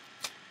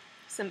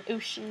some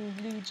ocean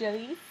blue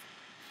jelly,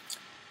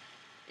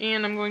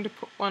 and I'm going to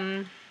put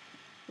one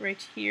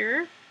right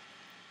here,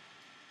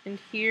 and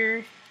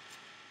here,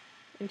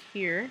 and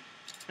here,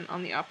 and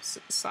on the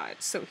opposite side.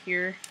 So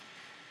here,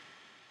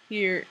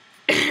 here,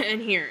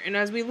 and here. And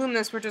as we loom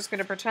this, we're just going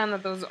to pretend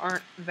that those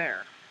aren't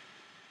there.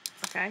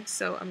 Okay,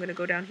 so I'm going to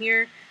go down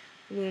here,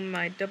 loom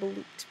my double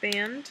looped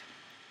band,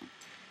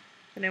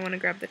 and I want to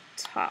grab the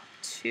top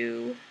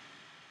 2,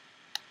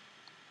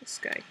 this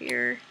guy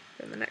here,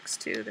 then the next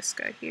 2, this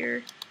guy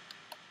here,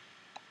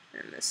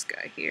 and this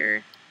guy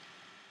here.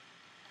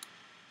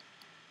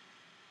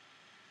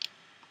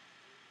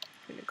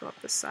 I'm going to go up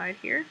the side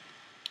here.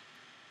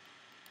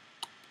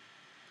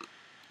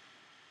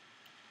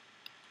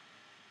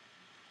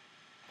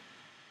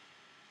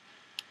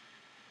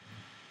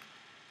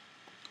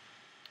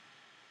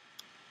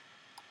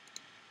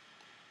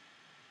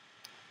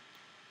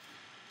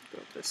 Go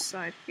up this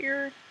side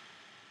here.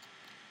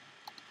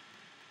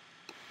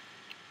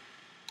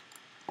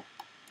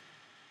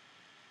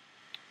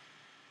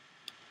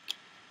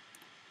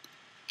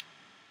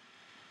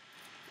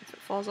 If it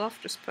falls off,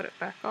 just put it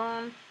back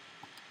on.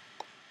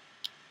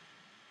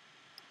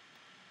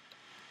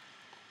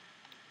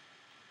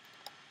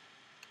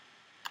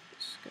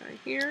 This guy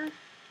here,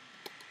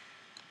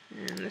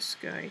 and this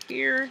guy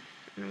here.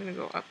 And I'm going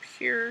to go up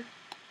here,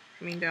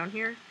 down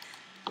here,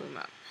 loom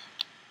up.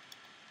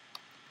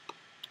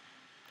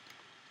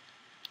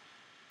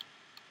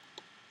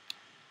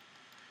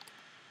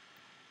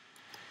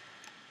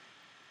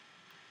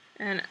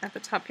 And at the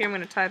top here, I'm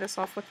going to tie this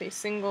off with a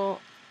single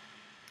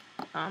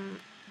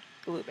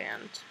blue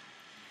band.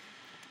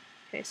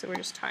 Okay, so we're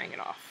just tying it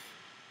off.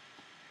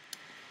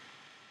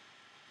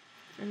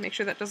 And make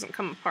sure that doesn't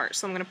come apart.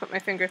 So I'm going to put my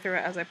finger through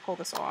it as I pull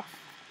this off.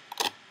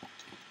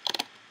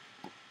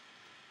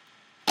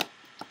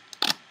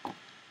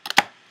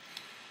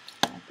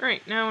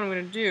 Alright, now what I'm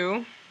going to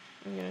do,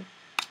 I'm going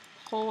to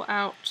pull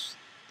out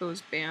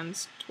those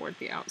bands toward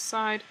the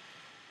outside.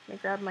 I'm going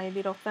to grab my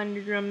little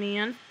Thunderdrum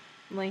man,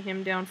 lay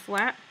him down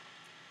flat,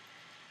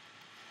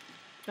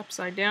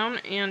 upside down,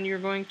 and you're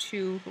going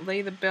to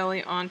lay the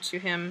belly onto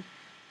him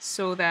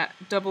so that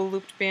double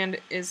looped band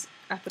is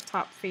at the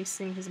top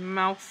facing his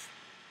mouth.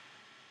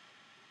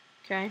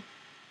 Okay?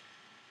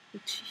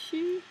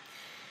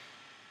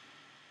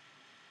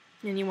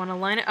 And you want to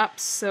line it up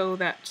so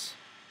that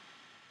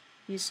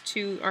these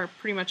 2 are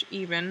pretty much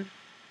even.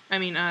 I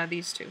mean,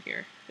 these 2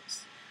 here.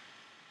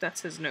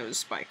 That's his nose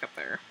spike up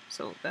there.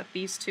 So that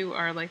these 2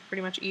 are like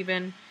pretty much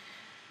even.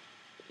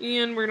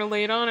 And we're going to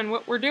lay it on, and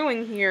what we're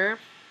doing here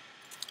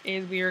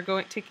is we are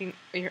taking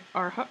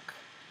our hook,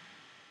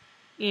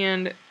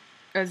 and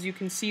as you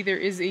can see there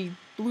is a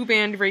blue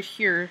band right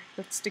here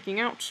that's sticking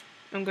out.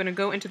 I'm going to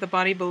go into the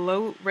body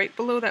below, right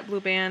below that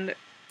blue band. I'm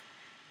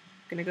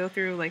going to go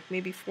through like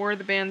maybe 4 of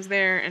the bands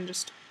there and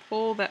just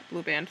pull that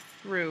blue band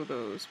through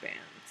those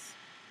bands.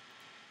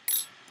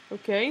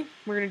 Okay,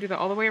 we're going to do that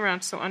all the way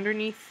around. So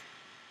underneath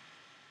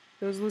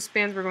those loose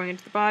bands, we're going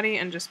into the body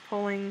and just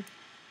pulling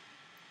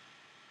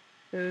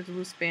those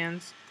loose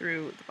bands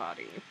through the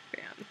body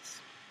bands.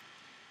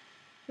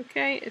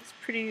 Okay, it's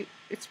pretty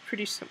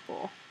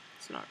simple.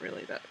 It's not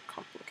really that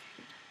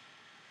complicated.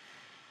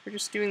 We're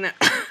just doing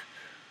that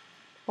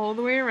all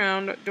the way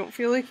around. Don't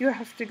feel like you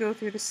have to go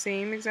through the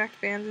same exact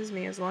bands as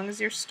me. As long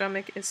as your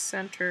stomach is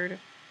centered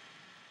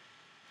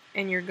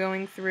and you're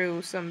going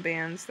through some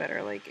bands that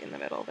are like in the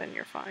middle, then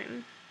you're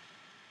fine.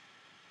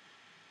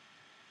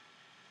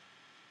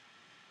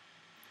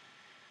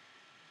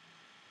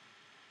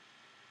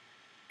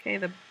 Okay,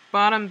 the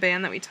bottom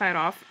band that we tied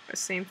off,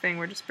 same thing,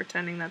 we're just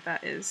pretending that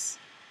that is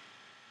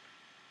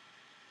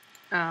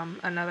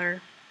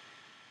another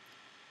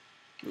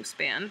loose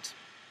band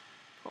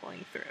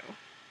pulling through.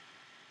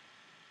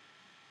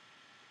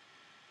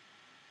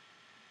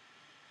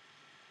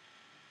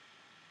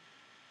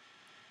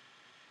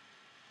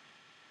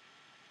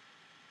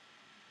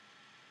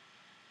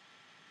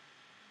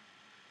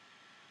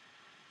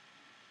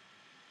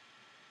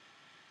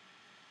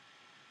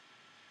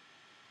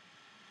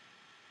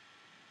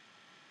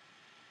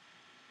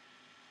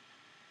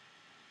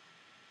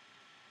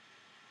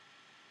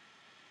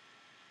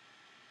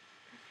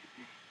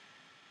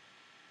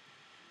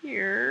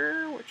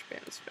 here. Which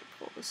bands did I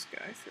pull this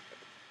guy through?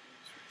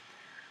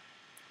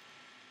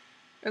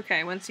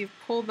 Okay, once you've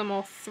pulled them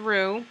all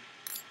through,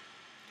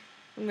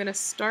 I'm going to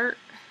start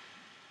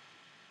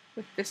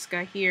with this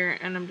guy here,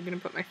 and I'm going to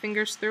put my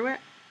fingers through it.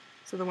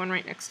 So the one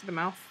right next to the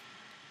mouth.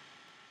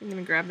 I'm going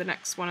to grab the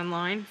next one in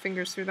line,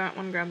 fingers through that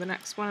one, grab the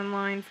next one in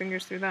line,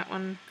 fingers through that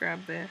one,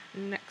 grab the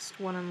next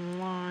one in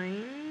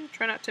line.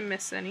 Try not to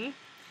miss any.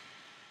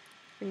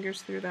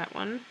 Fingers through that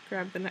one,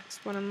 grab the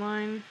next one in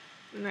line,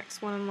 the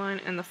next one in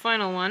line, and the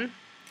final one.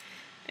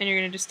 And you're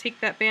going to just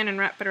take that band and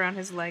wrap it around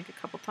his leg a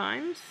couple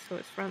times. So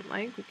his front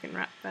leg, we can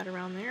wrap that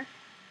around there.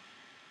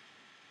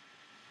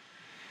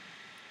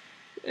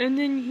 And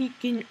then he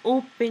can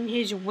open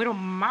his little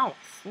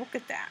mouth. Look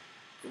at that.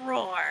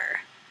 Roar.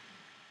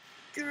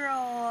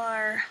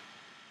 Roar.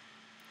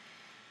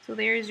 So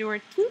there's your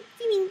teensy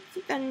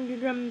weensy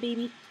Thunderdrum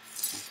baby.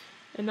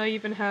 And I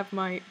even have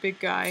my big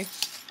guy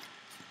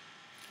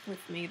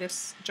with me,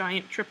 this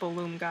giant triple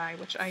loom guy,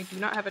 which I do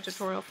not have a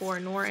tutorial for,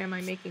 nor am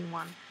I making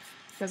one,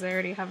 because I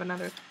already have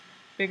another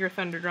bigger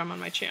Thunderdrum on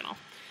my channel.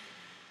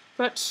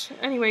 But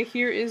anyway,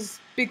 here is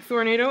Big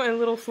Thornado and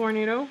Little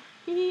Thornado.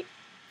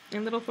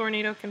 And Little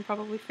Thornado can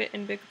probably fit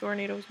in Big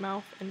Thornado's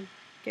mouth and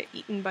get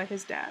eaten by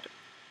his dad.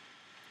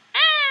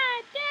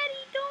 Ah,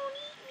 Daddy, don't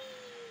eat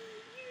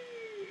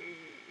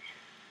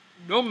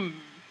me!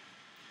 Nom!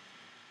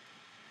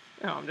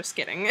 Oh, I'm just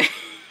kidding.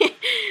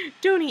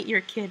 Don't eat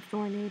your kid,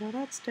 Thornado.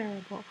 That's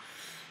terrible.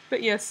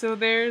 But yes, so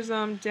there's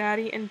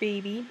Daddy and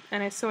Baby,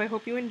 and so I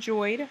hope you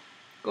enjoyed.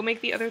 Go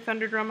make the other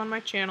Thunderdrum on my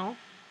channel.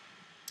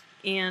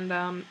 And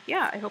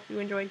yeah, I hope you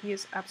enjoyed. He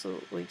is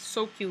absolutely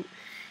so cute.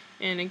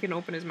 And he can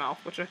open his mouth,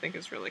 which I think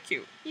is really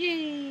cute.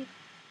 Yay!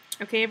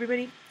 Okay,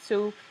 everybody,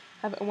 so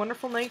have a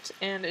wonderful night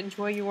and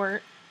enjoy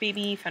your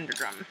baby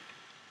Thunderdrum.